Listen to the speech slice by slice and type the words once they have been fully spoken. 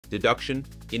deduction,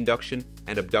 induction,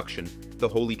 and abduction, the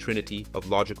holy trinity of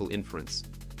logical inference.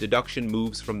 Deduction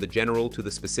moves from the general to the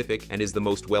specific and is the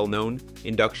most well-known.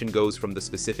 Induction goes from the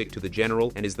specific to the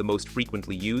general and is the most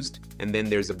frequently used. And then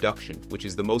there's abduction, which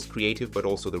is the most creative but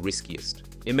also the riskiest.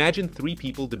 Imagine three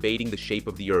people debating the shape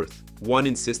of the Earth. One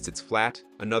insists it's flat,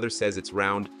 another says it's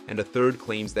round, and a third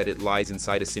claims that it lies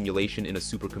inside a simulation in a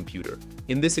supercomputer.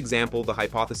 In this example, the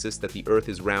hypothesis that the Earth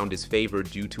is round is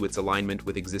favored due to its alignment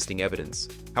with existing evidence.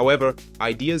 However,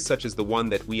 ideas such as the one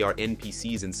that we are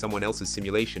NPCs in someone else's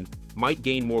simulation might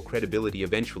gain more credibility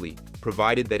eventually,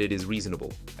 provided that it is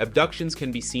reasonable. Abductions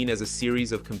can be seen as a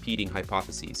series of competing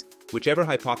hypotheses. Whichever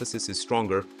hypothesis is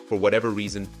stronger, for whatever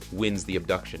reason, wins the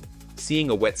abduction. Seeing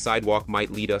a wet sidewalk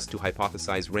might lead us to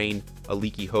hypothesize rain, a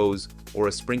leaky hose, or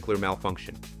a sprinkler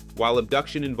malfunction. While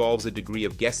abduction involves a degree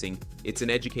of guessing, it's an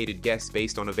educated guess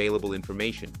based on available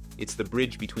information. It's the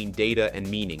bridge between data and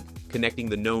meaning, connecting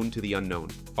the known to the unknown.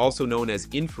 Also known as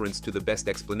inference to the best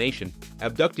explanation,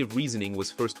 abductive reasoning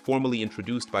was first formally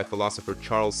introduced by philosopher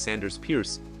Charles Sanders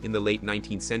Peirce in the late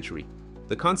 19th century.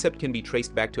 The concept can be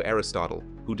traced back to Aristotle,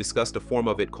 who discussed a form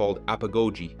of it called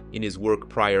apagogy in his work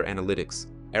Prior Analytics.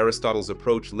 Aristotle's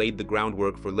approach laid the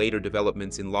groundwork for later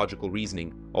developments in logical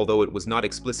reasoning, although it was not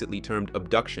explicitly termed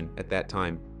abduction at that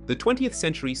time. The 20th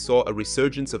century saw a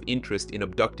resurgence of interest in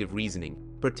abductive reasoning,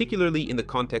 particularly in the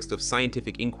context of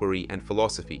scientific inquiry and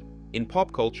philosophy. In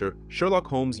pop culture, Sherlock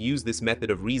Holmes used this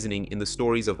method of reasoning in the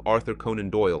stories of Arthur Conan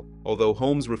Doyle, although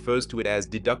Holmes refers to it as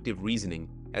deductive reasoning,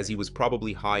 as he was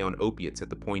probably high on opiates at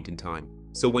the point in time.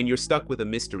 So when you're stuck with a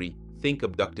mystery, think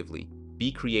abductively.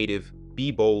 Be creative,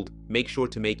 be bold, make sure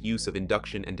to make use of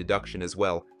induction and deduction as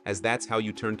well, as that's how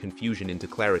you turn confusion into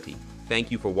clarity.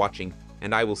 Thank you for watching,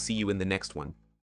 and I will see you in the next one.